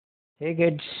Hey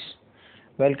kids,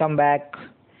 welcome back.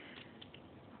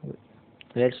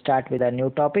 Let's start with a new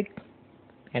topic,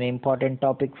 an important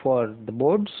topic for the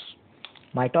boards,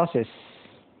 mitosis.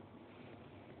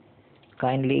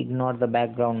 Kindly ignore the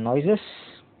background noises.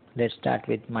 Let's start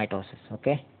with mitosis,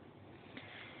 okay?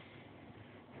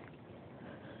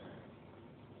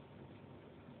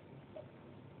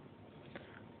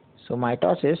 So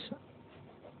mitosis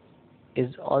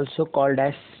is also called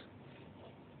as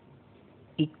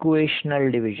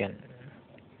equational division.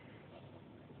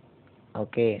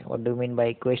 Okay, what do you mean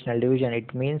by equational division?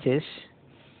 It means is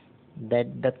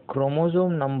that the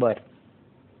chromosome number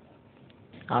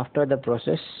after the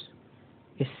process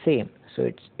is same.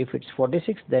 So if it's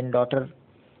 46, then daughter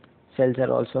cells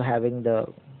are also having the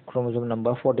chromosome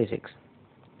number 46.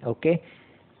 Okay,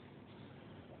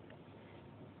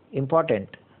 important,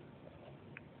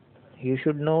 you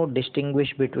should know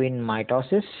distinguish between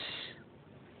mitosis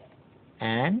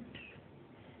and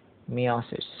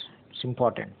meiosis. It's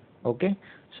important. Okay,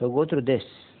 so go through this.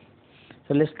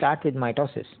 So let's start with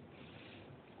mitosis.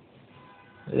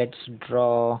 Let's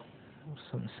draw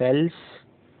some cells.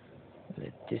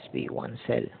 Let this be one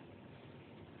cell.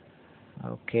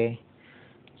 Okay,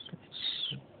 so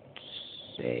let's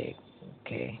say,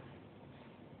 okay,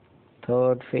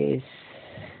 third phase,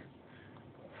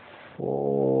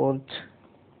 fourth,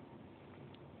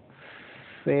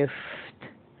 fifth.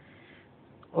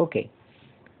 Okay,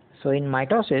 so in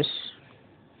mitosis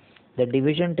the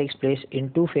division takes place in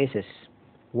two phases.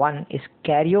 One is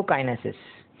karyokinesis.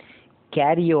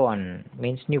 Karyon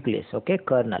means nucleus, okay,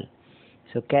 kernel.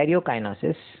 So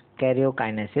karyokinesis,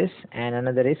 and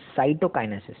another is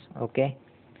cytokinesis, okay.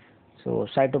 So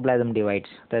cytoplasm divides,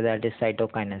 so that is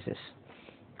cytokinesis.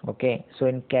 Okay, so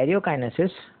in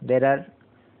karyokinesis there are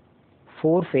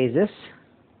four phases.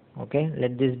 Okay,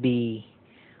 let this be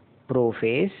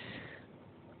prophase,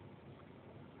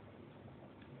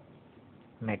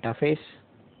 metaphase,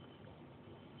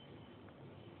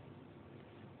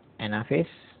 anaphase.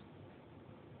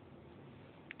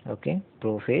 Okay,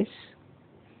 prophase,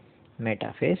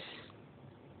 metaphase,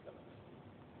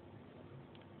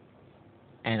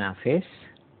 anaphase,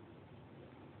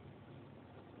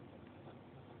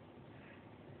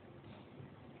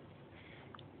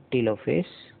 telophase.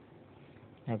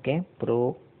 Okay,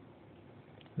 pro,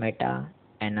 meta,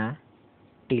 ana,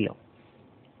 telo.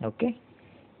 Okay,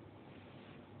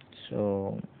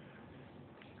 so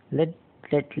let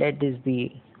this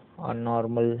be a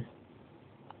normal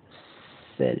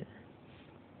cell.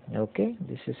 Okay,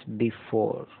 this is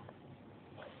before.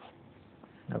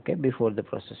 Okay, before the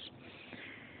process.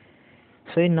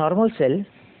 So in normal cell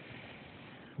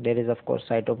there is of course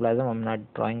cytoplasm. I'm not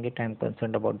drawing it, I'm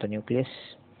concerned about the nucleus.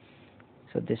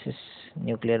 So this is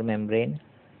nuclear membrane.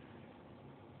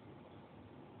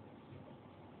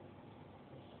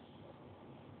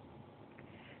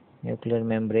 Nuclear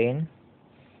membrane,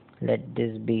 let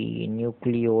this be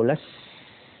nucleolus.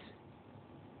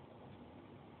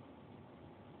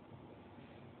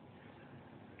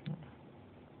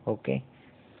 Okay,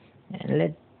 and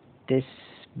let this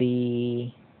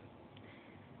be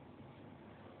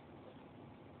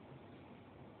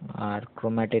our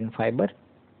chromatin fiber.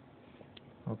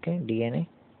 Okay, DNA.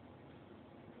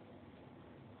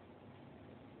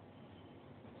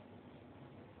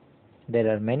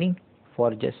 There are many,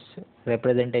 for just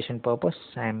representation purpose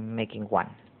I am making one.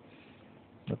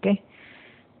 Okay,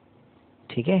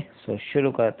 ठीक है, so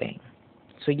शुरू करते हैं.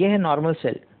 So ये है normal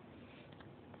cell.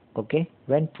 Okay,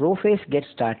 when prophase gets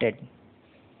started,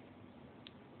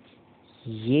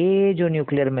 ये जो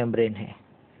nuclear membrane है,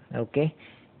 ओके,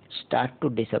 स्टार्ट टू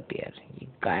डिसअपियर, ये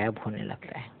गायब होने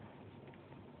लगता है.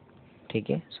 ठीक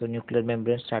है, सो nuclear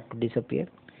membrane start to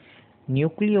disappear.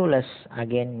 Nucleolus,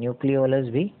 again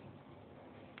nucleolus भी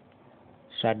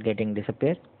स्टार्ट गेटिंग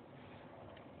डिसअपियर.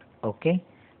 ओके,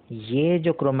 ये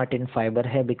जो क्रोमेटिन फाइबर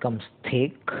है becomes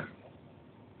thick.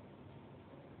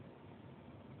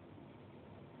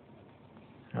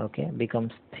 Okay,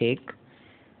 becomes thick.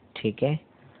 ठीक है,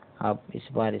 अब इस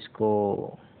बार इसको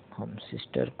हम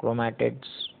sister chromatids.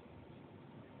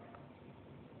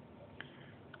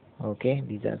 Okay,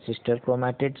 these are sister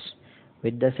chromatids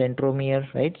with the centromere,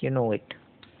 right? You know it,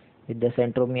 with the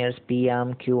centromeres, P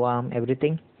arm, Q arm,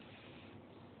 everything.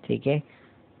 Okay,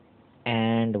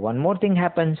 and one more thing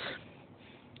happens.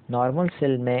 Normal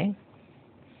cell में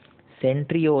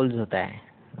centrioles होता है.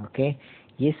 Okay,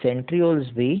 ये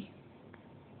centrioles भी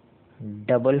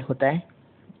double होता है.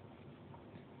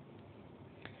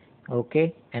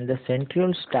 Okay, and the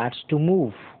centriole starts to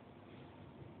move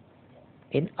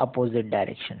in opposite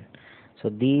direction. So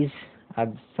these are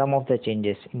some of the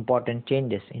changes, important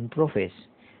changes in prophase.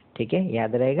 ठीक है,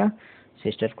 याद रहेगा,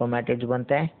 सिस्टर क्रोमैटिड्स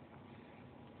बनता है।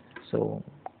 सो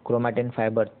chromatin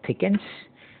fibre thickens,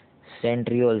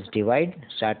 centrioles divide,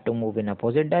 start to move in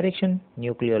opposite direction,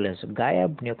 nucleolus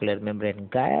गायब, nuclear membrane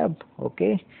गायब।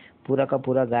 Okay, पूरा का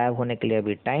पूरा गायब होने के लिए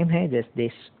अभी टाइम है, just they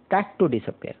start to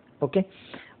disappear. Okay,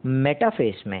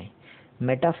 metaphase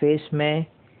में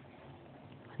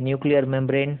nuclear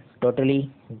membrane totally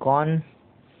gone,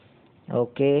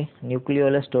 okay,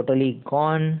 nucleolus totally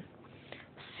gone,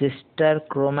 sister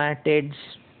chromatids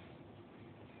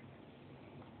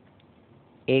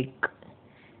एक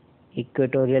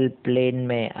इक्वेटोरियल प्लेन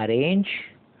में arrange,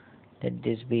 let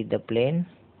this be the plane,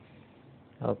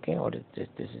 okay, or this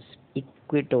is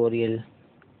equatorial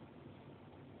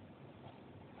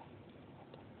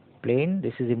plane,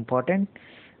 this is important,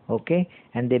 okay,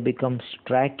 and they become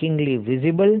strikingly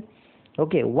visible.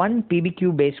 Okay, one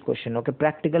PBQ based question, okay,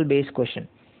 practical based question,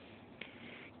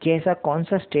 कि ऐसा कौन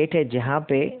सा state है जहाँ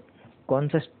पे, कौन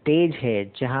सा stage है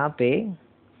जहाँ पे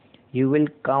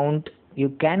you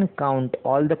can count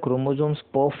all the chromosomes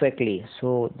perfectly, so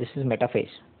this is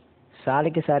metaphase, सारे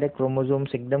के सारे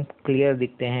क्रोमोसोम्स एकदम क्लियर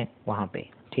दिखते हैं वहाँ पे,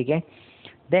 ठीक है।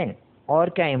 देन और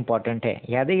क्या इम्पोर्टेंट है,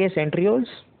 याद है ये सेंट्रियोल्स,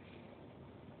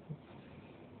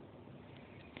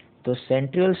 तो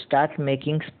centriole start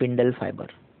making spindle fibre,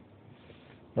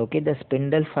 okay, the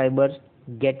spindle fibre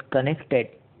get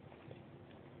connected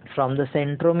from the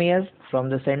centromere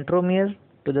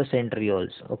to the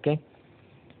centrioles, okay,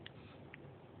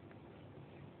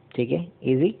 ठीक है,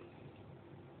 easy,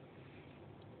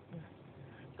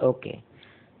 okay,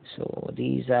 so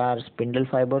these are spindle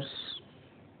fibers,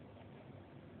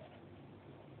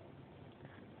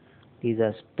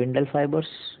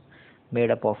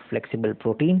 made up of flexible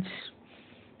proteins,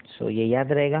 so ये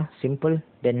याद रहेगा, simple।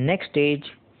 the next stage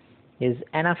is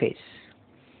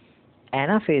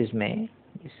anaphase में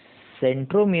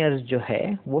centromere जो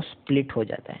है वो split हो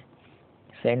जाता है,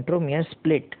 centromere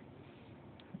split,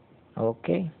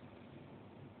 okay,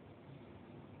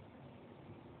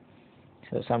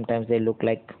 so sometimes they look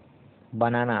like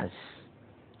bananas,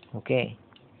 okay,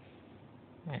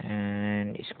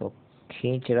 and इसको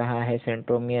खींच रहा है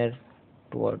सेंट्रोमियर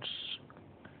towards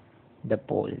the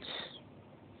poles,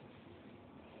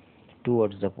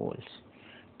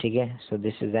 ठीक है, so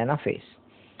this is anaphase.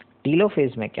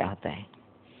 Telophase में क्या होता है,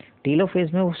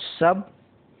 टीलोफेज में वो सब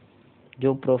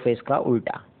जो प्रोफेज का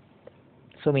उल्टा,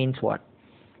 so means what,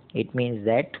 it means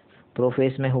that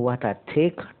prophase में हुआ था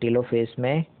थिक, टीलोफेज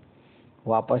में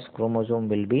वापस chromosome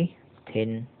will be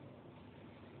thin,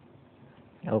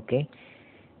 okay,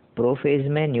 prophase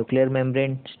में nuclear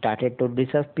membrane started to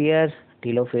disappear,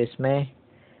 telophase में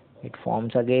इट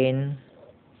फॉर्म्स अगेन,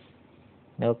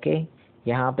 ओके,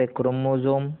 यहाँ पे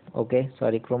chromosome, okay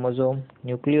sorry chromosome,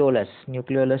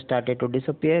 nucleolus started to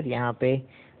disappear, यहाँ पे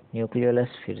न्यूक्लियोलस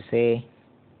फिर से,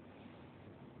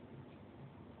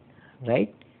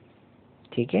 राइट,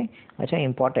 ठीक है। अच्छा,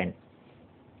 इम्पोर्टेंट,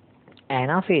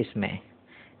 एनाफेज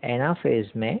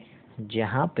में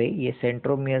जहाँ पे ये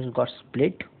सेंट्रोमियर्स गॉट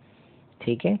स्प्लिट,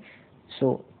 ठीक है,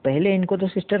 सो पहले इनको तो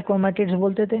सिस्टर क्रोमैटिड्स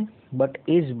बोलते थे, बट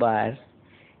इस बार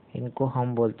इनको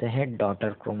हम बोलते हैं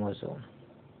daughter chromosome,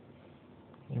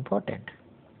 important,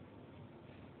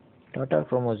 daughter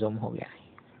chromosome हो गया,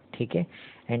 ठीक है।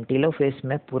 एंड टीलोफेज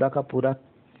में पूरा का पूरा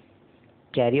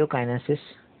कैरियोकाइनेसिस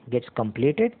गेट्स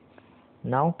कंप्लीटेड,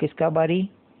 नाउ किसका बारी,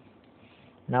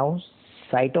 नाउ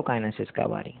साइटोकाइनेसिस का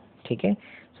बारी, ठीक है।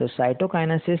 सो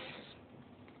साइटोकाइनेसिस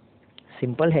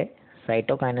सिंपल है,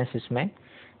 साइटोकाइनेसिस में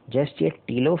जस्ट ये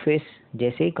टीलोफेज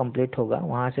जैसे ही कंप्लीट होगा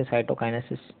वहाँ से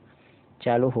साइटोकाइनेसिस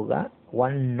चालू होगा,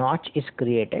 one notch is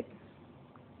created,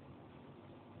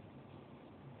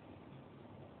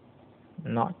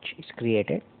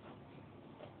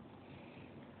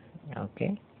 okay,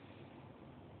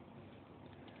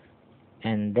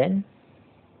 and then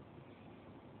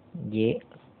ये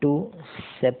 2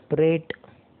 separate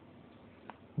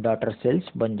daughter cells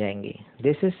बन जाएंगे।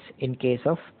 This is in case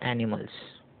of animals.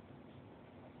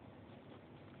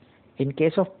 In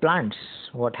case of plants,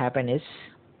 what happen is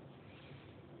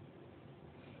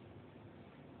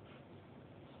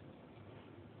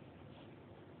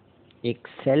एक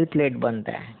सेल प्लेट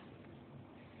बनता है,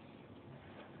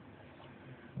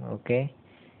 ओके,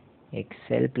 एक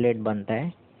सेल प्लेट बनता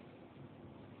है,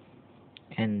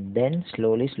 and then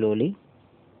slowly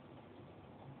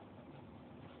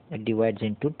it divides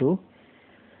into 2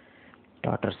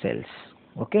 daughter cells,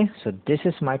 okay. So this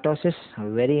is mitosis,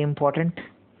 very important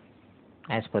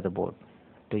as per the board.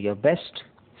 Do your best,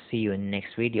 see you in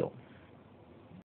next video.